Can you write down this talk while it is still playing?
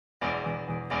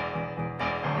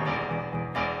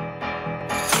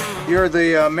You're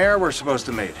the mayor we're supposed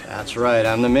to meet. That's right,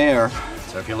 I'm the mayor.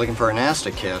 So if you're looking for an ass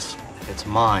to kiss, it's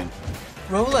mine.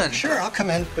 Roland. Sure, I'll come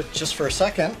in, but just for a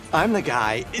second. I'm the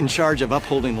guy in charge of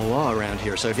upholding the law around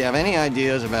here, so if you have any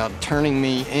ideas about turning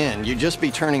me in, you'd just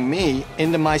be turning me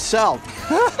into myself.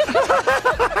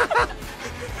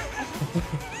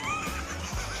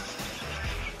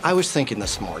 I was thinking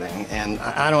this morning, and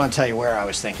I don't want to tell you where I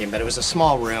was thinking, but it was a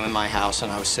small room in my house,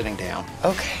 and I was sitting down.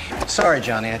 Okay. Sorry,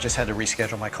 Johnny, I just had to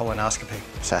reschedule my colonoscopy.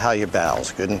 So how you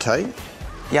bowels? Good and tight?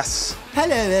 Yes.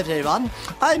 Hello, everyone.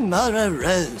 I'm Mother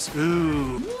Rose.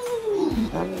 Ooh.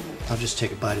 I'll just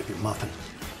take a bite of your muffin.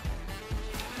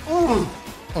 Oh.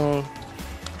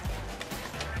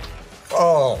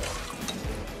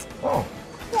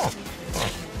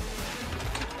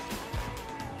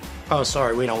 Oh,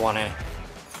 sorry, we don't want any.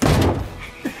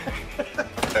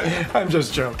 I'm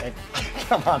just joking.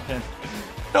 Come on, man.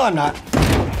 No, I'm not.